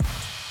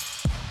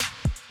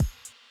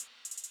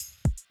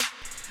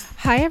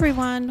Hi,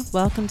 everyone.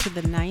 Welcome to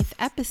the 9th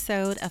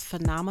episode of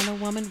Phenomenal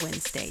Woman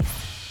Wednesdays.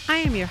 I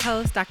am your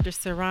host, Dr.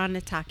 Saran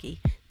Nataki.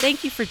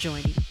 Thank you for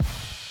joining.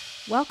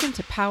 Welcome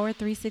to Power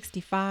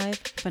 365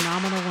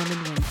 Phenomenal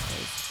Woman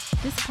Wednesdays.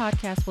 This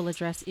podcast will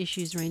address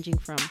issues ranging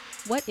from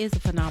what is a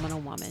phenomenal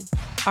woman?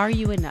 Are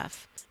you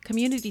enough?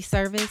 Community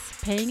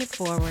service, paying it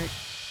forward,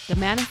 the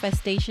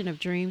manifestation of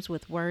dreams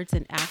with words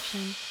and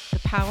action, the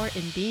power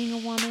in being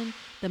a woman,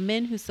 the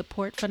men who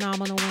support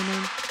phenomenal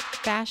women,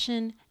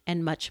 fashion,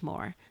 and much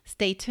more.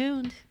 Stay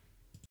tuned.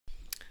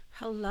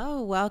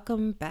 Hello,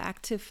 welcome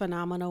back to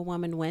Phenomenal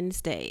Woman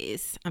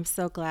Wednesdays. I'm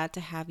so glad to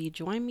have you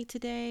join me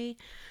today.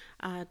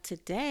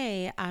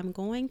 Today, I'm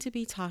going to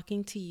be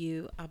talking to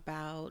you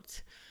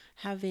about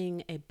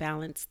having a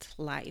balanced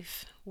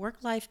life,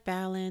 work-life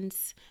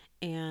balance,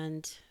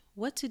 and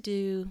what to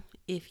do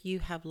if you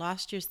have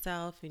lost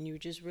yourself and you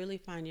just really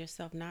find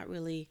yourself not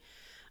really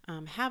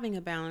having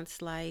a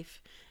balanced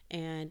life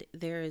and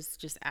there is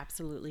just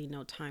absolutely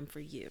no time for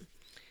you.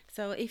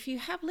 So, if you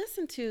have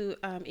listened to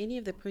any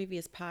of the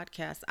previous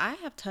podcasts, I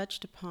have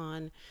touched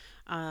upon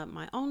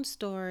my own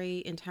story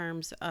in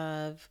terms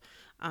of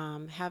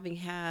having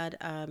had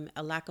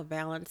a lack of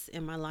balance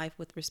in my life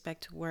with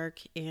respect to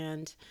work.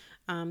 And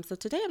so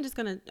today I'm just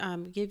going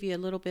to give you a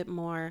little bit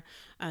more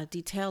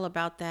detail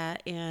about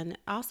that and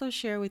also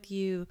share with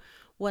you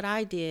what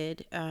I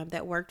did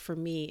that worked for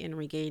me in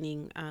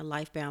regaining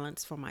life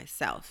balance for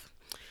myself.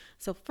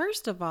 So,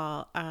 first of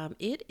all,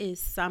 it is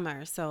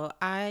summer. So,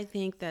 I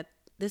think that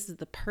this is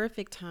the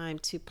perfect time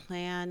to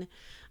plan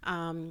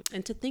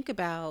and to think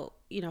about,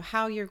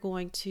 how you're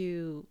going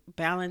to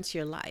balance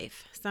your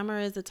life. Summer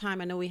is a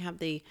time, I know we have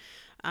the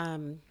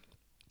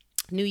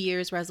New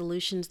Year's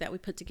resolutions that we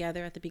put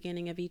together at the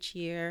beginning of each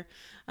year.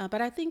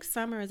 But I think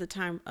summer is a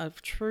time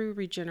of true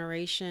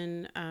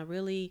regeneration,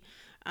 really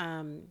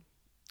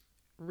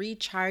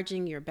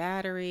recharging your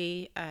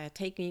battery,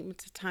 taking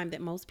the time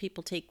that most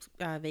people take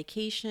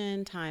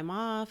vacation, time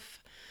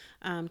off.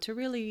 To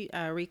really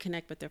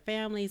reconnect with their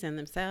families and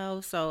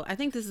themselves. So I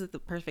think this is the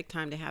perfect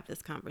time to have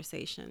this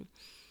conversation.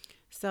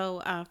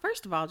 So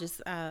first of all,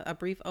 just a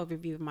brief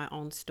overview of my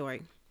own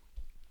story.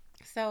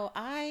 So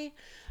I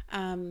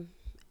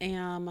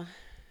am,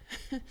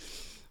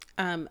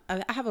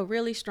 I have a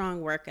really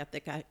strong work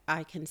ethic,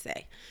 I can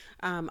say.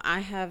 I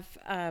have,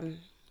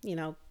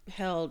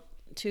 held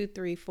 2,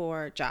 3,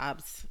 4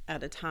 jobs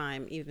at a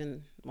time,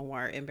 even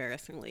more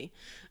embarrassingly,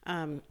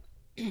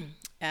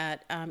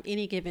 at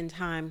any given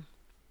time.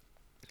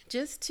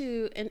 Just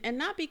to and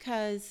not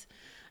because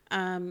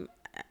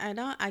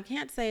I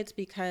can't say it's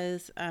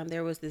because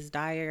there was this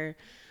dire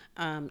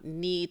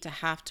need to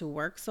have to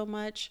work so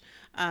much,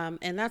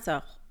 and that's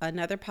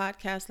another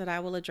podcast that I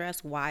will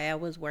address why I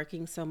was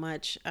working so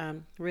much,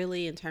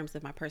 really in terms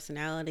of my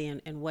personality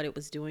and what it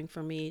was doing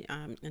for me,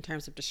 in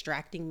terms of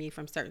distracting me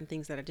from certain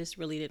things that I just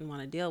really didn't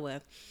want to deal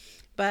with.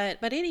 But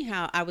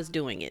anyhow, I was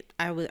doing it.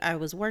 I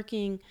was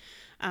working,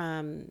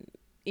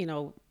 you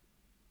know,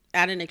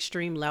 at an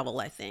extreme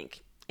level, I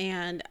think.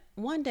 And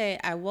one day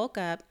I woke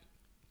up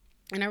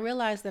and I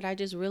realized that I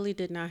just really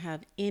did not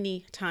have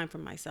any time for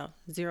myself,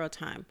 zero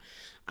time.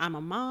 I'm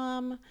a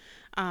mom,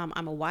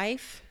 I'm a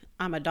wife,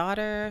 I'm a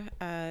daughter,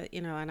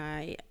 and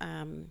I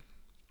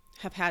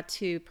have had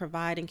to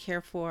provide and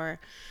care for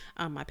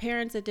my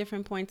parents at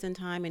different points in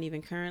time and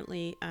even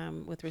currently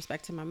with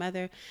respect to my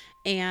mother.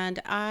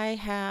 And I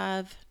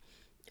have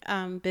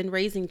been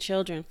raising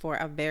children for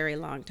a very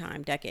long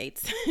time,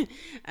 decades.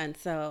 And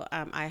so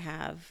I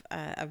have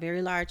a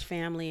very large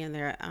family, and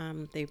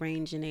they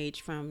range in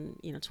age from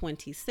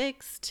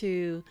 26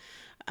 to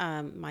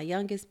my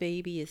youngest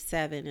baby is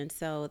 7. And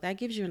so that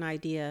gives you an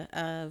idea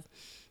of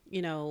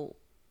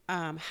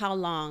how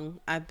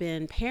long I've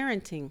been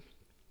parenting.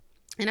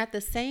 And at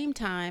the same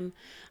time,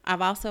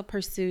 I've also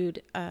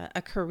pursued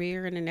a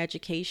career in an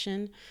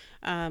education.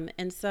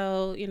 And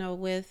so,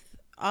 with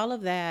all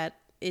of that,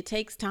 it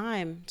takes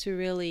time to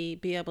really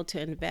be able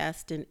to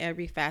invest in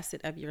every facet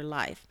of your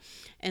life.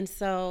 And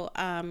so,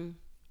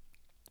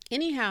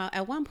 anyhow,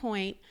 at one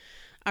point,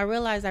 I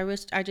realized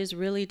I just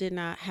really did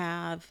not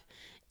have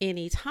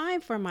any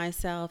time for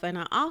myself. And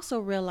I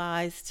also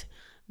realized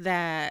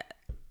that,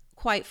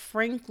 quite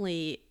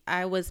frankly,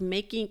 I was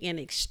making an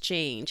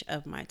exchange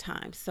of my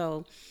time.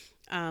 So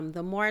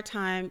the more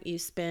time you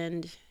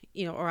spend,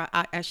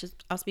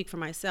 I'll speak for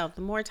myself,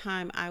 the more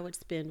time I would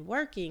spend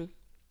working,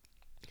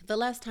 the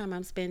less time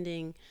I'm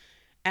spending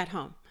at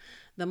home.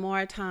 The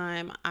more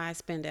time I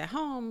spend at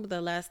home,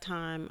 the less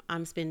time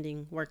I'm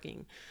spending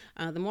working.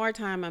 The more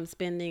time I'm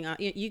spending,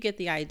 you get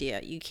the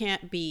idea. You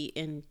can't be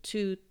in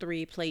 2,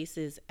 3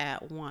 places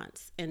at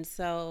once. And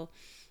so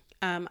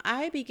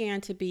I began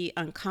to be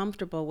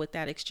uncomfortable with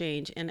that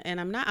exchange. And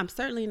I'm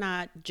certainly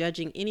not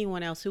judging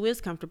anyone else who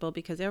is comfortable,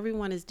 because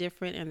everyone is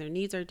different and their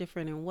needs are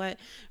different. And what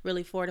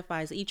really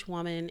fortifies each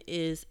woman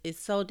is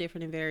so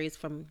different and varies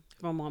from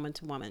woman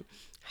to woman.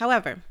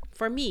 However,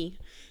 for me,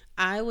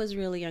 I was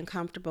really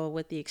uncomfortable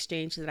with the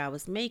exchange that I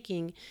was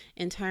making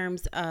in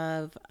terms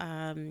of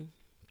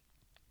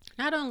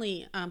not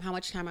only how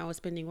much time I was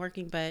spending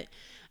working, but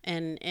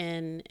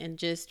and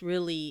just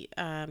really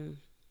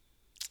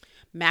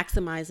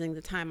maximizing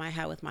the time I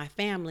had with my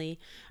family.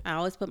 I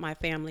always put my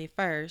family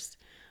first.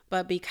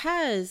 But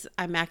because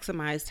I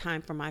maximize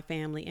time for my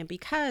family, and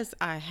because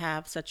I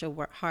have such a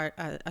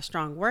a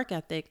strong work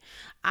ethic,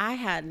 I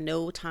had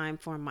no time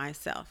for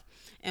myself.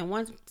 And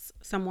once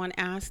someone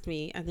asked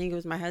me, I think it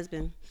was my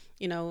husband,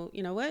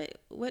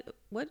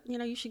 what,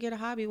 you should get a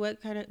hobby.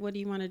 What do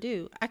you want to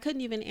do? I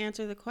couldn't even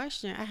answer the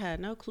question. I had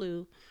no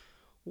clue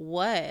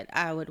what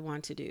I would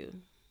want to do.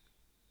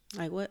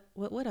 Like what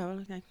would I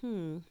was like,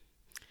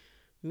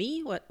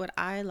 me, what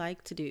I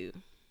like to do.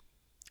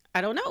 I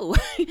don't know.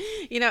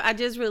 I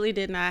just really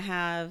did not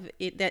have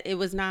it. That it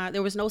was not.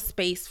 There was no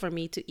space for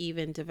me to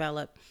even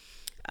develop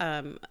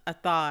a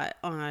thought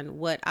on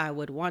what I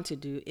would want to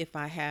do if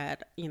I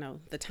had,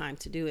 the time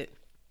to do it.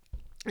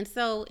 And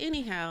so,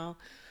 anyhow,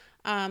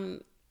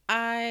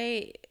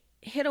 I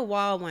hit a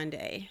wall one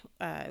day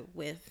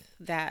with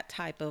that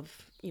type of,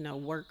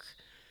 work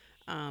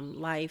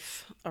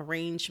life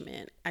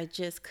arrangement. I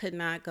just could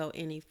not go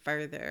any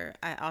further.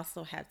 I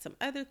also had some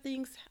other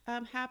things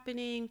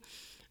happening.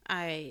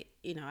 I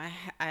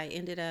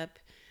ended up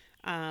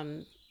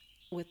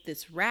with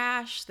this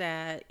rash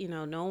that,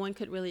 no one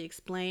could really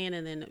explain.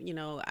 And then,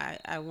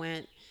 I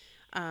went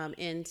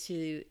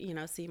into,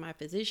 see my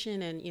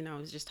physician, and, I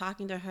was just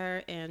talking to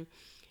her, and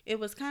it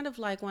was kind of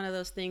like one of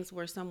those things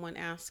where someone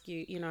asks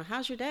you,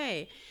 how's your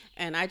day?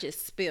 And I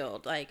just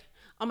spilled like,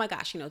 oh my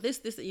gosh, this,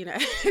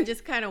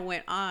 just kind of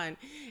went on.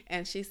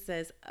 And she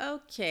says,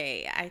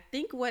 okay, I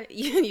think what,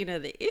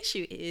 the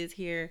issue is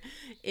here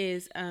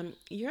is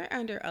you're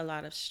under a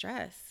lot of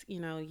stress.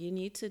 You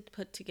need to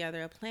put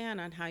together a plan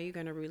on how you're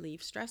going to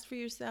relieve stress for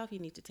yourself. You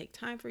need to take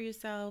time for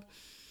yourself.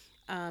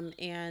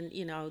 And,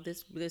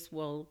 this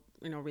will,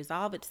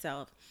 resolve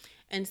itself.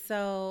 And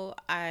so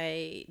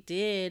I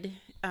did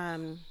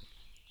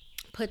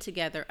put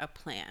together a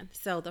plan.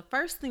 So the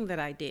first thing that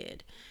I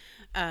did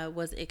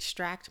was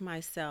extract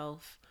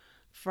myself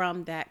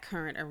from that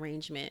current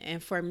arrangement.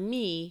 And for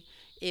me,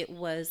 it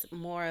was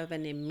more of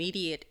an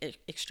immediate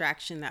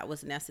extraction that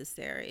was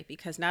necessary,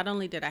 because not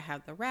only did I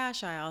have the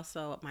rash,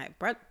 my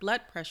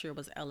blood pressure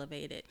was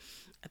elevated.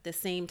 At the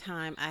same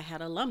time, I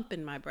had a lump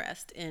in my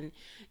breast, and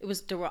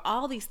there were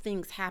all these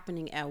things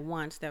happening at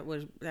once that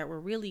were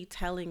really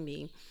telling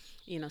me,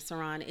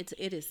 Saran,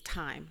 it is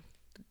time.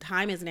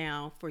 Time is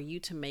now for you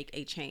to make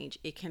a change.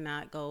 It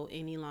cannot go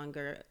any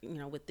longer,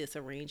 with this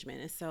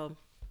arrangement. And so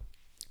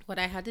what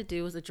I had to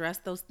do was address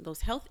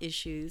those health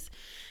issues,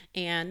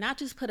 and not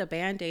just put a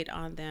band-aid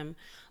on them,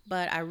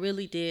 but I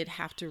really did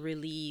have to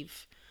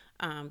relieve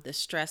the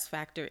stress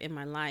factor in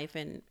my life.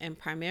 And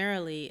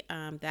primarily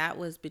that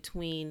was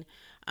between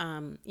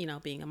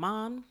being a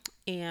mom,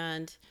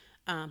 and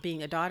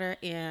being a daughter,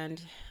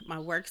 and my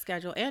work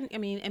schedule, and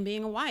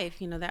being a wife.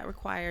 That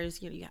requires,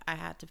 I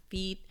had to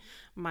feed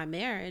my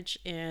marriage,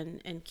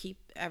 and keep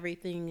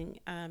everything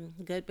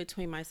good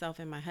between myself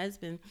and my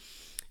husband,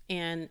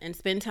 and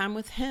spend time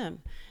with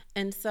him.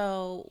 And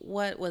so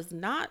what was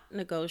not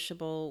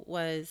negotiable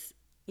was,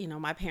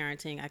 my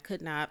parenting. I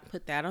could not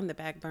put that on the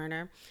back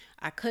burner.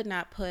 I could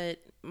not put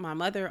my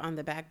mother on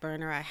the back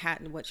burner. I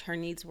had what her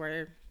needs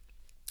were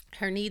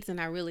her needs, and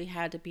I really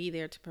had to be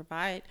there to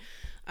provide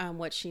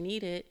what she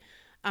needed.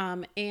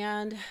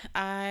 And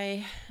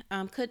I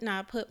could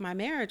not put my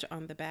marriage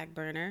on the back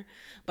burner,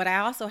 but I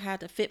also had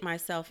to fit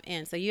myself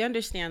in. So you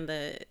understand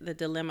the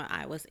dilemma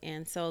I was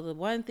in. So the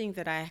one thing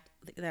that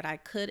I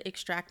could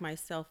extract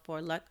myself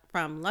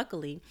from,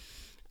 luckily,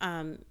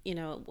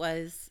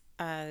 was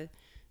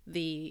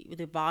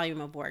the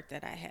volume of work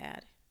that I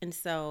had. And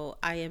so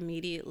I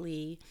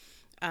immediately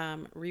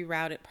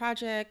rerouted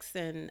projects,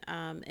 and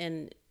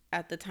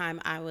at the time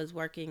I was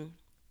working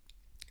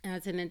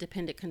as an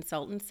independent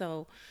consultant.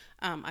 So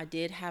I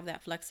did have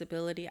that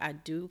flexibility. I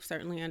do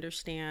certainly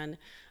understand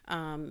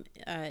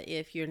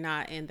if you're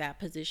not in that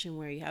position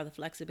where you have the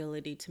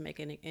flexibility to make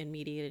an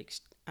immediate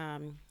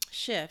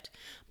shift.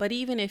 But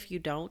even if you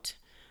don't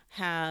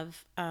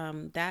have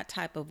that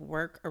type of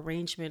work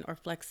arrangement or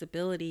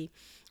flexibility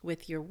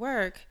with your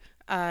work,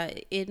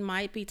 it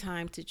might be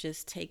time to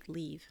just take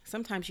leave.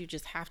 Sometimes you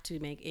just have to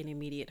make an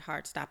immediate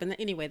hard stop. And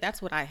anyway,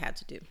 that's what I had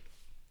to do.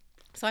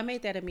 So I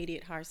made that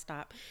immediate hard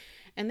stop.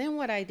 And then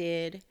what I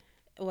did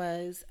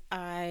was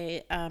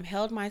I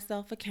held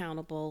myself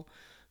accountable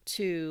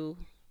to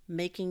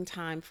making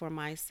time for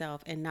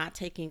myself and not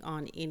taking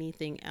on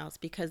anything else.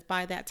 Because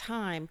by that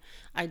time,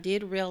 I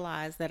did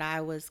realize that I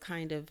was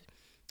kind of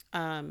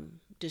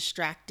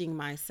distracting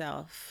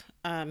myself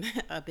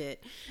a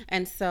bit.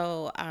 And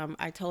so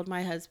I told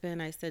my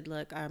husband, I said,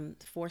 look,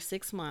 for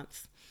 6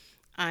 months,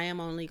 I am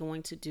only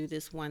going to do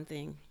this one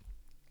thing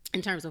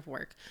in terms of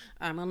work.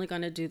 I'm only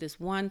going to do this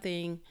one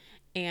thing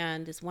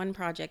and this one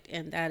project,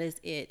 and that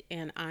is it.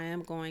 And I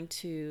am going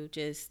to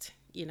just,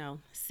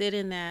 sit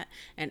in that.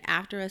 And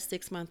after a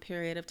 6 month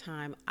period of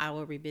time, I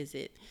will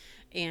revisit.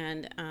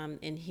 And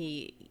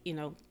he,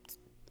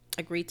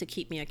 agreed to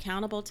keep me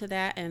accountable to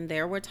that. And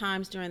there were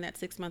times during that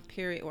 6-month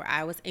period where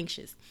I was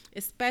anxious,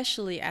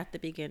 especially at the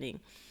beginning.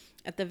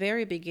 At the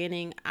very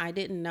beginning, I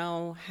didn't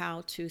know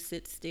how to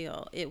sit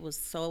still. It was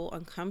so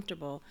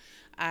uncomfortable.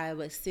 I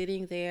was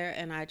sitting there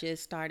and I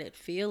just started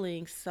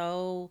feeling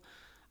so,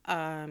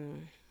 I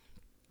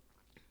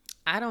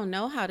don't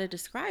know how to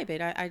describe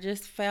it. I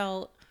just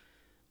felt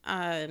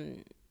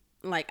um,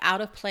 like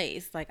out of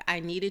place, like I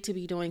needed to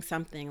be doing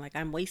something, like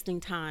I'm wasting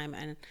time.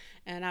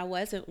 And I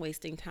wasn't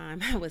wasting time.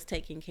 I was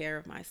taking care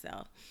of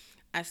myself.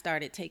 I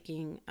started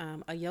taking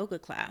a yoga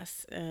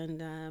class, and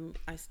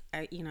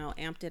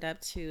amped it up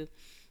to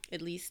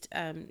at least,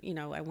 I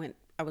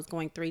was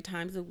going 3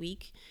 times a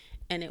week,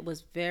 and it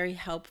was very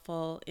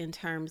helpful in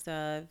terms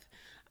of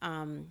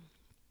um,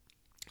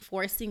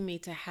 forcing me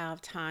to have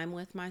time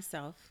with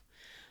myself,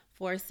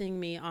 forcing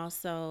me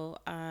also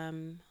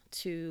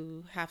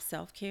to have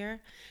self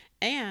care.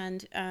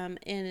 And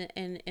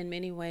in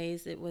many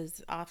ways, it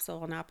was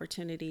also an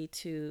opportunity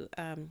to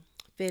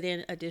fit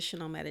in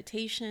additional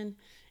meditation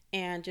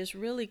and just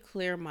really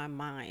clear my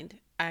mind.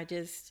 It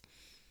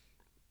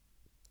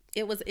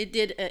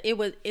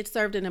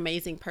served an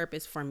amazing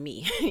purpose for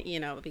me,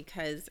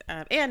 because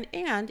and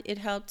it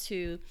helped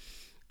to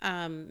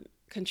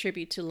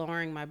contribute to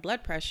lowering my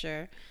blood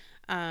pressure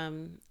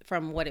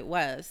from what it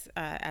was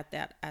at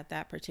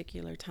that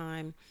particular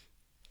time,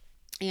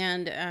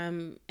 and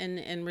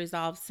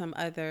resolve some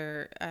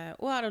other.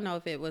 Well, I don't know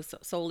if it was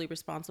solely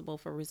responsible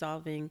for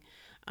resolving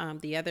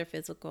the other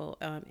physical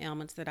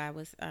ailments that I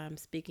was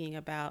speaking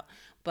about,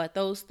 but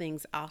those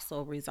things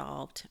also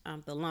resolved.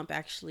 The lump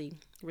actually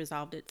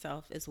resolved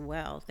itself as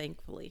well,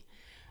 thankfully.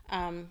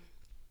 Um,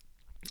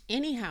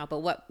 Anyhow, but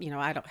what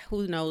I don't.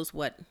 Who knows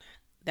what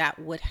that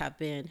would have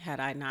been had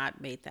I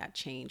not made that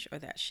change or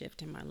that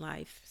shift in my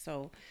life.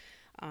 So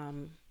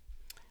um,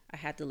 I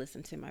had to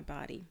listen to my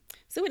body.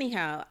 So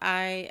anyhow,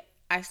 I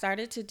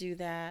started to do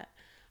that,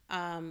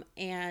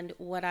 and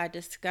what I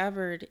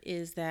discovered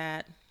is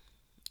that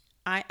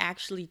I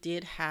actually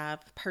did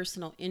have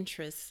personal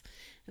interests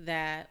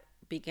that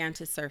began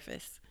to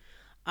surface.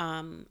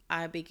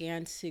 I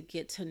began to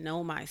get to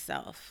know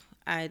myself.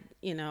 I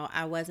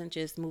wasn't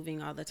just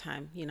moving all the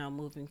time,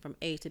 moving from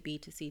A to B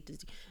to C to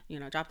D,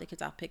 drop the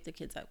kids off, pick the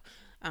kids up,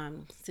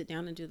 sit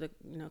down and do the,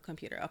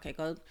 computer. Okay,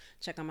 go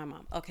check on my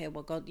mom. Okay,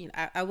 well, go,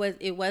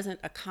 it wasn't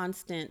a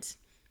constant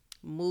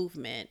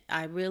movement.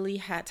 I really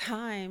had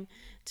time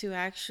to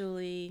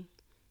actually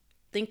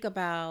think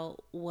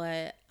about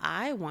what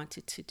I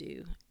wanted to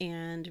do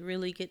and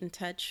really get in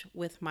touch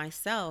with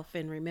myself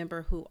and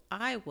remember who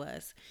I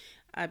was.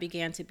 I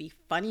began to be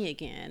funny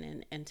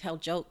again and tell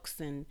jokes,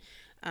 and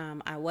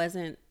I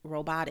wasn't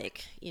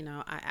robotic.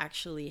 I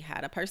actually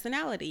had a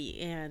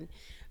personality, and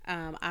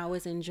I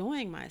was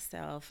enjoying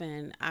myself,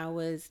 and I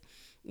was,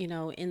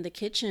 in the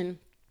kitchen.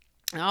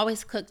 I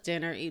always cooked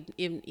dinner,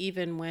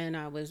 even when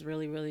I was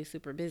really, really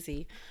super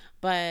busy.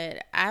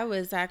 But I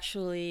was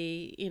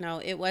actually,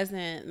 it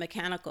wasn't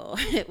mechanical.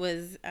 It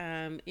was,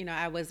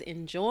 I was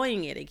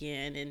enjoying it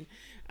again,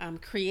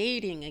 and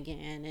creating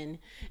again,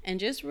 and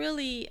just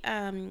really,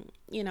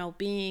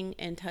 being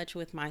in touch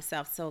with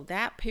myself. So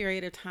that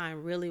period of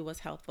time really was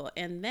helpful.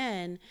 And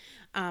then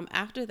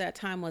after that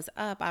time was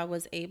up, I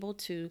was able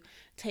to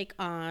take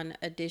on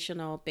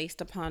additional,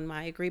 based upon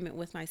my agreement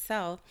with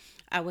myself,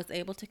 I was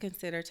able to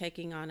consider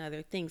taking on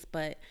other things.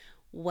 But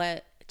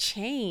what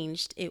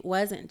changed, it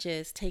wasn't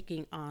just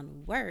taking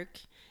on work,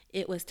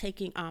 it was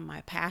taking on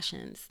my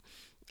passions.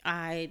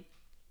 I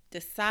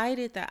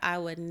decided that I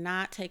would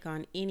not take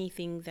on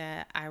anything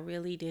that I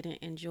really didn't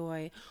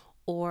enjoy,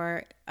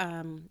 or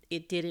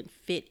it didn't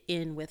fit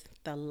in with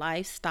the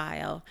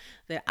lifestyle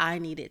that I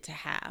needed to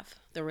have,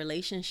 the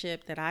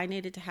relationship that I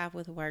needed to have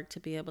with work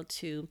to be able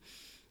to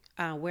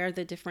wear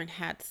the different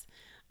hats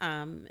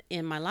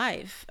in my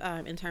life,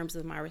 in terms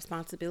of my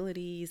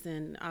responsibilities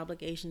and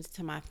obligations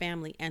to my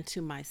family and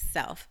to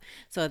myself.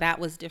 So that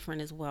was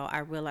different as well. I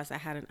realized I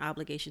had an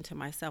obligation to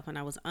myself, and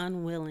I was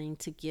unwilling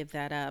to give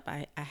that up.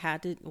 I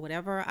had to,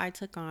 whatever I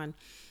took on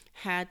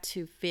had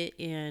to fit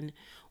in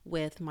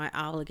with my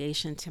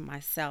obligation to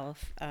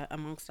myself,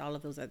 amongst all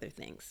of those other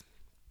things.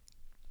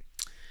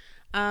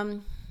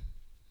 Um,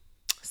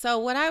 so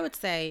what I would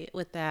say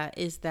with that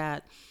is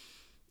that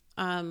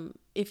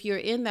if you're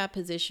in that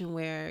position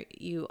where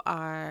you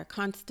are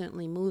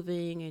constantly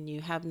moving and you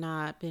have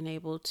not been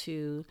able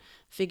to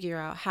figure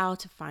out how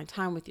to find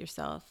time with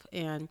yourself,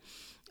 and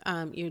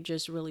you're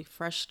just really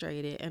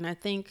frustrated, and I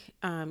think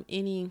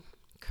any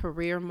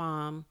career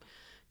mom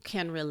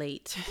can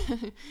relate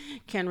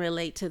can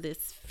relate to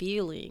this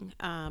feeling.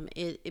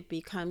 It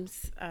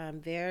becomes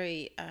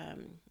very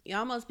you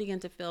almost begin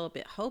to feel a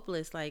bit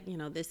hopeless, like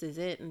this is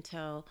it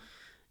until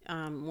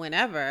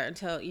whenever,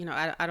 until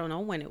I don't know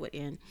when it would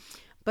end.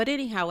 But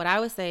anyhow, what I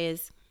would say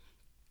is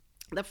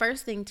the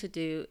first thing to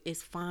do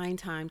is find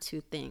time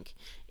to think.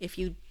 If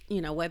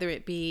whether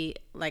it be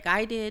like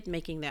I did,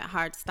 making that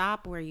hard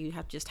stop where you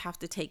have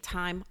to take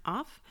time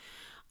off,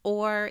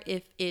 Or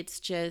if it's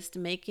just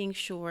making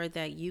sure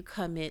that you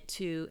commit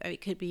to, it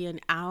could be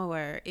an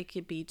hour, it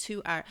could be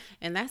 2 hours,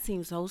 and that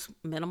seems so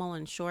minimal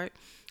and short.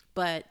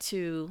 But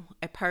to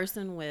a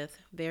person with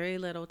very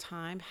little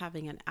time,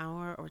 having an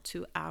hour or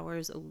 2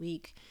 hours a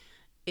week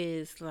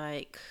is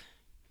like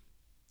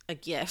a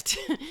gift.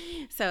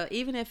 So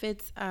even if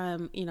it's,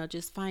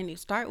 just finding,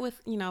 start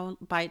with,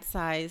 bite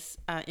size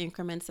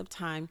increments of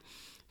time,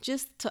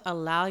 just to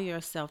allow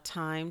yourself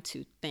time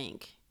to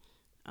think.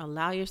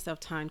 Allow yourself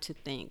time to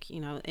think,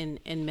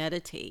 and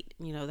meditate,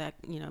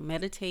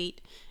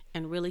 meditate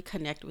and really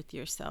connect with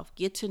yourself.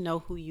 Get to know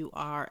who you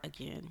are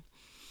again.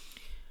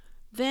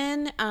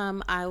 Then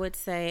I would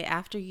say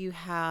after you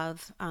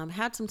have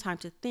had some time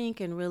to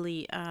think and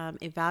really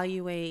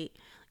evaluate,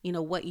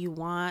 what you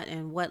want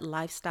and what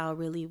lifestyle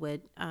really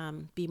would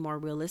be more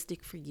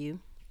realistic for you,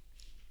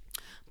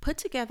 put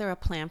together a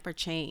plan for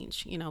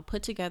change.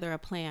 Put together a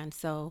plan.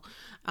 So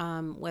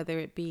whether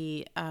it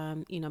be,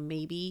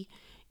 maybe,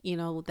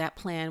 that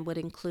plan would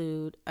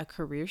include a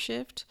career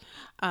shift.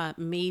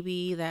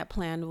 Maybe that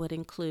plan would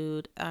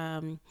include,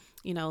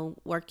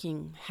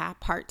 working half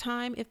part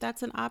time if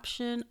that's an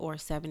option, or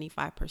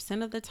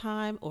 75% of the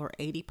time, or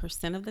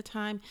 80% of the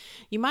time.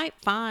 You might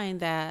find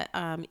that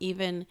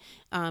even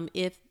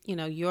if,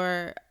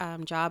 your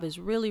job is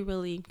really,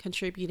 really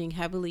contributing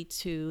heavily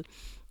to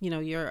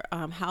your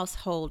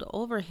household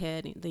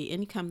overhead, the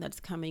income that's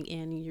coming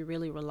in, you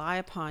really rely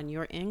upon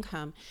your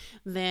income,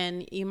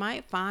 then you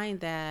might find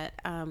that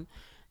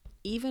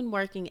even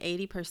working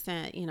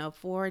 80%,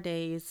 4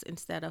 days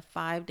instead of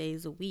 5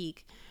 days a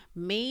week,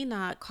 may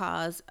not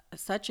cause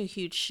such a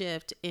huge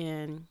shift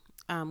in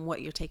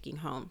what you're taking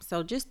home.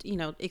 So just,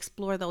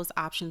 explore those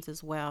options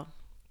as well.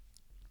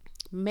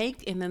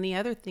 And then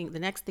the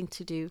next thing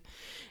to do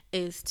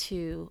is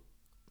to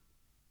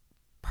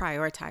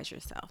prioritize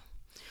yourself.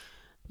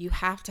 You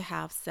have to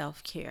have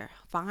self-care.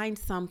 Find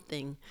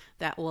something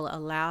that will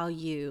allow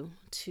you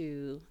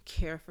to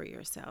care for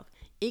yourself.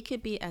 It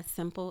could be as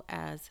simple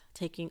as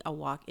taking a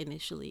walk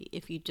initially.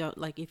 If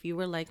you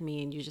were like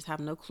me and you just have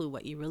no clue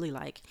what you really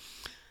like,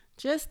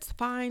 just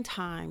find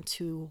time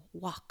to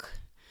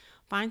walk.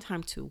 Find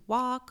time to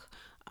walk.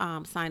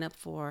 Sign up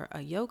for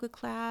a yoga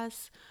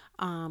class.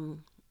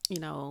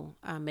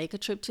 Make a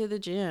trip to the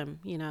gym,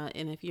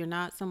 and if you're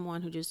not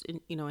someone who just,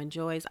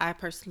 enjoys, I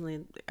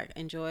personally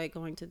enjoy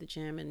going to the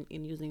gym and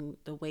using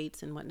the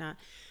weights and whatnot.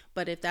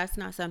 But if that's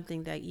not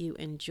something that you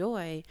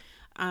enjoy,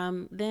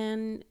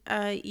 then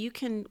you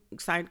can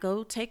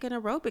go take an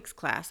aerobics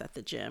class at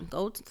the gym.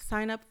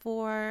 Sign up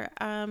for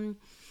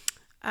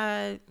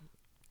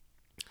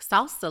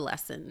salsa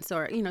lessons,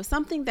 or,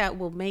 something that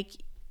will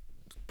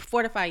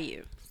fortify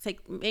you.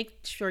 Make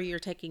sure you're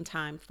taking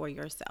time for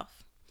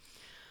yourself.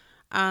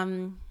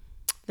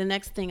 The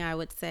next thing I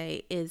would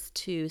say is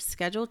to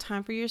schedule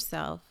time for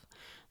yourself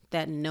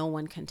that no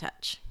one can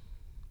touch.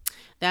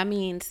 That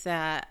means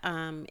that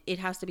it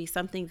has to be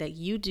something that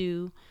you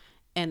do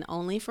and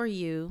only for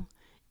you.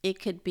 It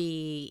could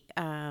be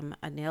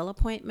a nail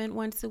appointment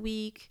once a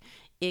week.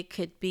 It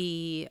could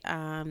be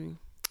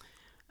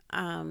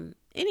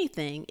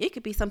anything. It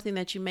could be something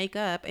that you make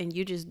up and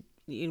you just,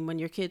 when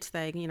your kids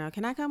say,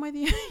 can I come with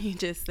you? You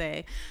just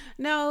say,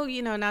 no,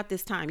 not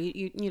this time.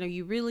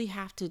 You really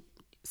have to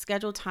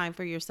schedule time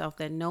for yourself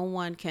that no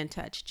one can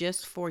touch,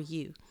 just for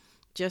you.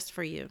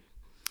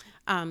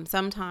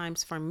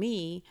 Sometimes for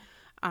me,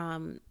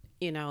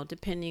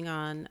 depending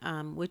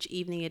on which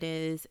evening it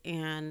is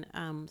and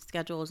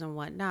schedules and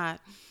whatnot,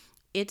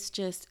 it's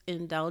just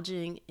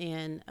indulging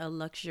in a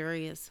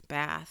luxurious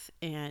bath.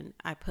 And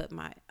I put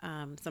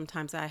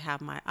sometimes I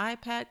have my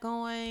iPad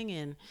going,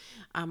 and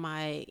I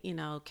might,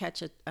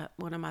 catch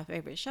one of my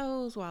favorite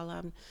shows while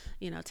I'm,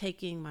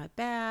 taking my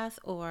bath,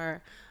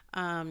 or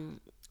I'm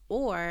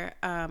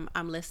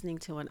listening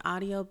to an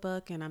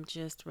audiobook and I'm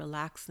just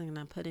relaxing and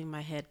I'm putting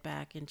my head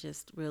back and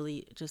just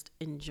really just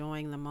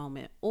enjoying the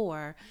moment.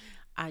 Or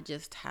I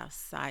just have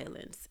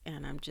silence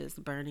and I'm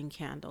just burning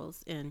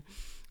candles, and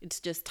it's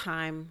just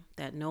time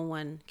that no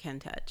one can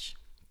touch.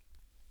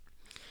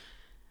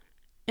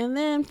 And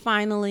then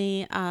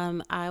finally,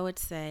 I would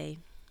say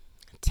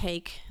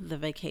take the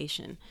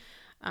vacation.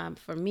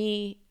 For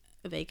me,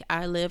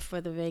 I live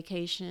for the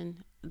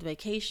vacation. The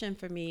vacation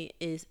for me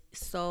is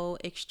so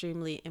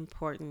extremely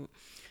important.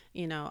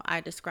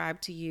 I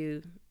described to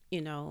you,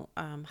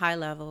 high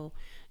level,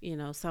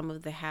 some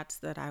of the hats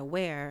that I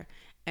wear.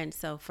 And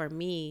so for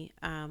me,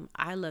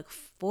 I look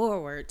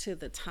forward to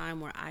the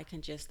time where I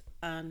can just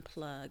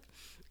unplug.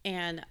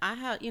 And I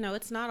have,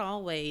 it's not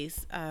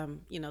always,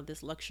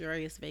 this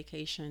luxurious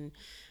vacation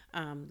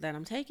that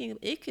I'm taking.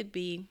 It could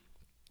be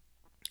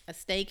a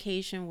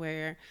staycation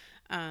where,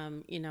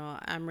 I'm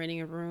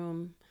renting a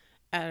room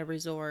at a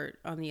resort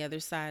on the other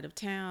side of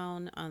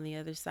town, on the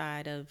other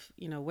side of,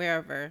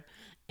 wherever.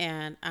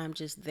 And I'm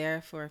just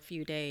there for a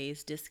few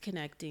days,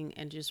 disconnecting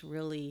and just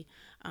really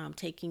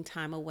taking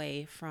time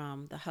away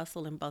from the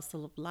hustle and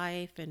bustle of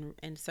life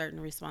and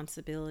certain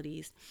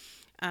responsibilities.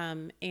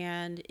 And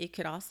it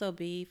could also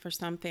be for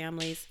some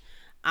families.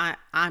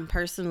 I'm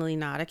personally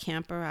not a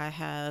camper. I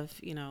have,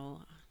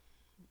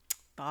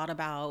 thought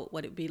about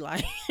what it'd be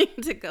like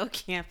to go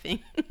camping.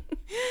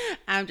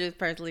 I'm just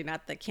personally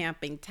not the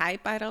camping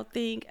type, I don't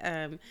think.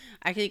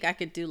 I think I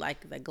could do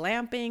like the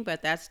glamping,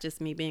 but that's just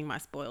me being my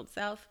spoiled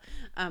self.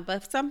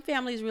 But some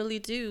families really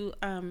do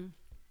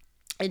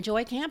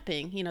enjoy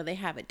camping. They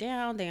have it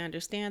down, they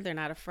understand, they're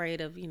not afraid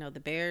of,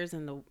 the bears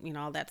and the,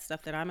 all that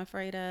stuff that I'm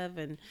afraid of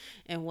and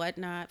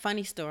whatnot.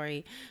 Funny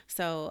story.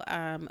 So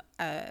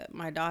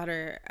my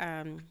daughter,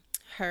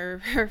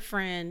 her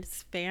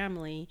friend's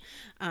family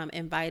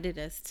invited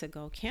us to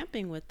go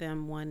camping with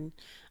them one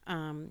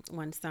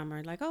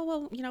summer. Like, oh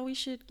well, we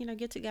should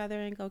get together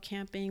and go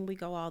camping. We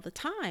go all the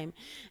time.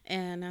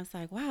 And I was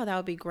like, wow, that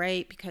would be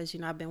great, because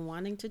I've been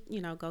wanting to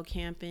go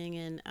camping.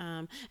 And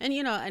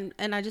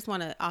I just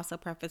want to also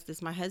preface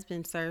this: my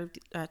husband served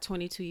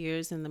 22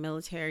 years in the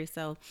military,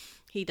 so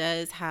he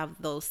does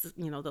have those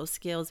those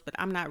skills, but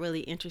I'm not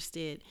really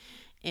interested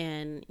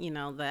in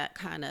that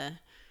kind of,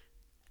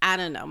 I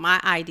don't know. My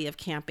idea of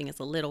camping is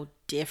a little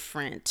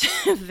different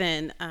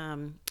than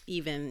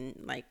even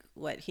like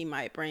what he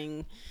might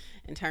bring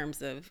in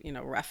terms of,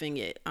 roughing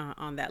it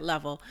on that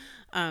level.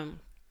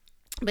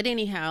 But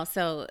anyhow,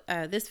 so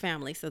this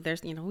family, so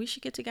there's, we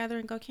should get together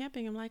and go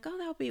camping. I'm like, oh,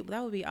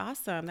 that would be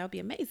awesome. That would be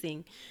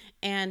amazing.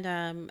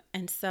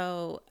 And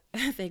so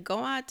they go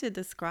on to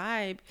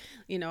describe,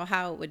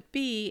 how it would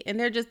be. And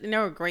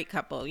they're a great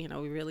couple. We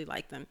really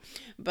like them.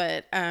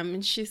 But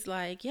she's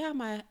like, yeah,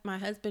 my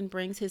husband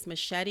brings his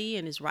machete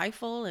and his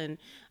rifle, and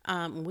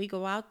we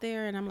go out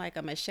there. And I'm like,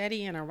 a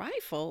machete and a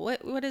rifle?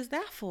 What is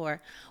that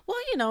for?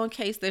 Well, in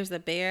case there's a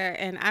bear.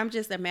 And I'm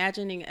just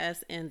imagining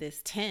us in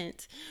this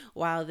tent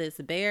while this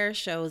bear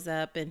shows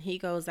up, and he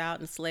goes out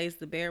and slays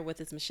the bear with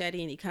his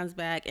machete, and he comes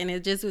back, and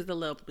it just was a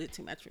little bit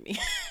too much for me.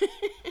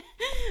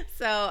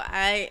 So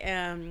I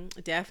am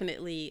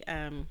definitely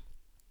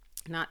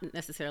not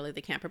necessarily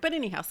the camper, but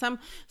anyhow, some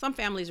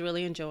families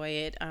really enjoy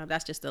it.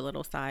 That's just a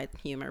little side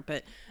humor,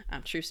 but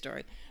true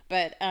story.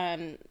 But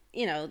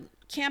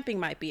camping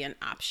might be an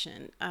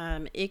option.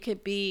 It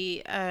could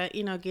be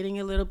getting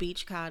a little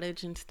beach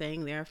cottage and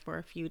staying there for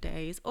a few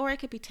days, or it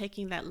could be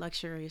taking that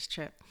luxurious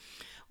trip.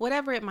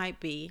 Whatever it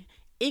might be,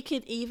 it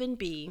could even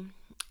be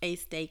a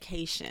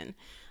staycation.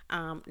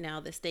 Now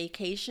the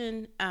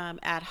staycation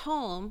at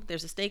home,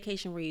 there's a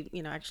staycation where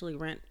you actually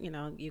rent,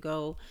 you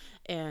go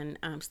and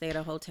stay at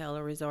a hotel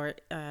or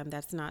resort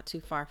that's not too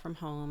far from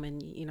home,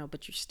 and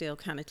but you're still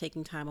kind of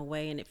taking time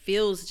away, and it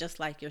feels just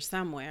like you're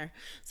somewhere.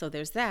 So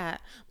there's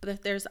that.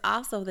 But there's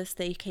also the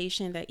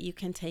staycation that you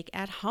can take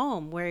at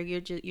home, where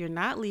you're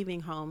not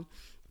leaving home,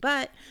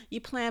 but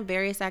you plan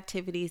various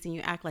activities and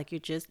you act like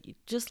you're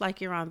just like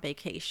you're on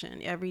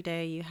vacation. Every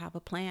day you have a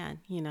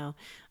plan,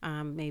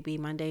 maybe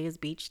Monday is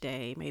beach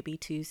day. Maybe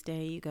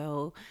Tuesday you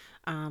go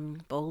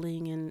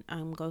bowling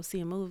and go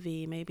see a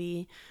movie.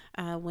 Maybe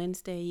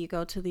Wednesday you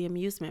go to the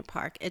amusement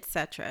park,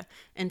 etc.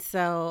 And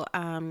so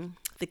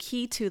the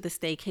key to the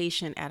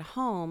staycation at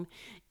home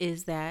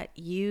is that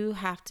you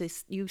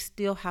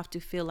still have to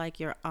feel like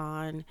you're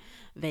on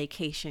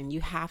vacation.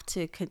 You have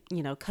to,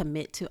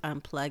 commit to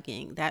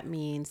unplugging. That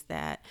means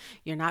that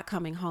you're not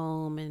coming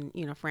home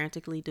and,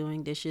 frantically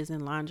doing dishes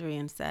and laundry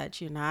and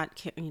such. You're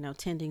not,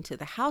 tending to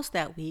the house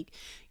that week.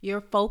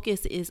 Your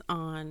focus is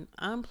on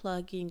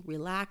unplugging,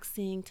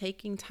 relaxing,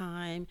 taking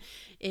time.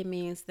 It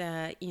means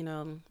that,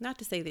 not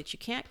to say that you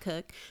can't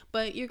cook,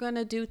 but you're going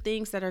to do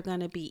things that are going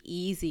to be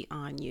easy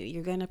on you.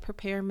 You're going to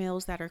prepare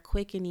meals that are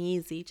quick and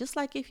easy, just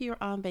like if you're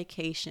on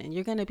vacation.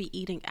 You're going to be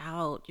eating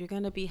out. You're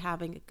going to be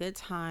having a good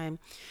time,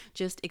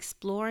 just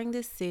exploring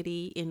the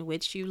city in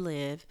which you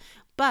live,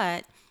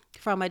 but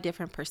from a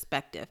different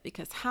perspective.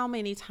 Because how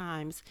many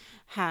times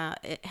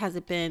has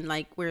it been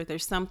like where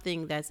there's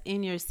something that's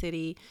in your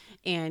city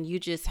and you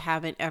just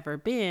haven't ever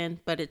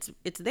been, but it's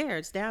there,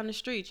 it's down the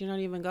street. You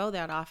don't even go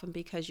that often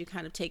because you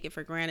kind of take it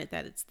for granted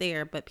that it's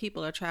there, but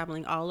people are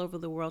traveling all over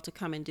the world to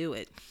come and do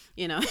it,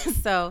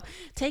 so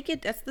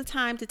that's the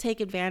time to take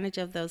advantage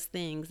of those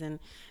things. And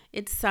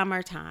it's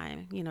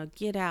summertime,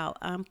 get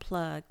out,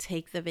 unplug,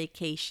 take the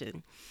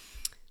vacation.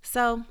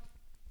 So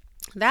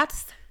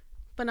that's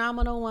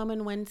Phenomenal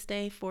Woman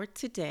Wednesday for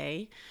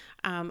today.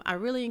 I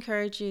really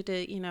encourage you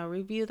to,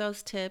 review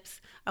those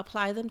tips,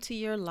 apply them to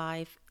your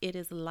life. It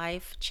is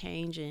life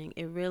changing.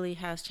 It really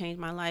has changed.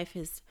 My life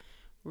has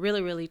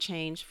really, really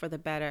changed for the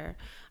better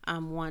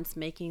once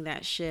making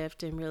that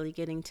shift and really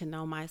getting to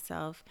know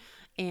myself.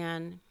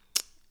 And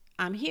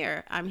I'm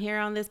here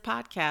on this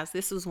podcast.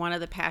 This was one of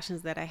the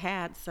passions that I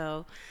had.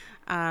 So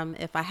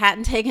if I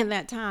hadn't taken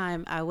that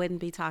time, I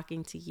wouldn't be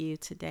talking to you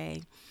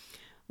today.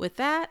 With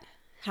that,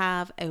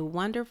 have a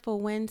wonderful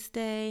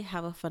Wednesday.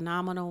 Have a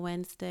phenomenal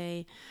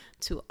Wednesday.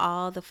 To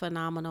all the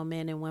phenomenal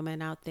men and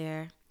women out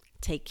there,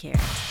 take care.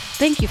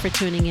 Thank you for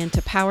tuning in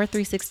to Power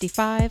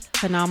 365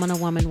 Phenomenal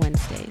Woman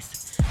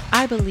Wednesdays.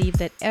 I believe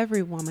that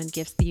every woman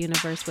gifts the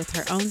universe with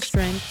her own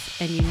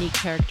strengths and unique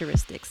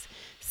characteristics.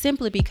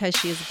 Simply because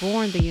she is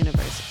born, the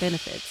universe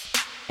benefits.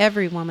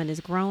 Every woman is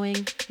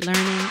growing,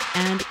 learning,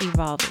 and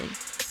evolving.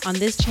 On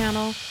this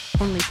channel,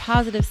 only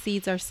positive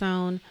seeds are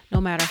sown, no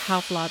matter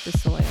how flawed the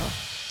soil.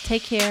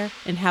 Take care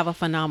and have a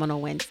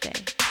phenomenal Wednesday.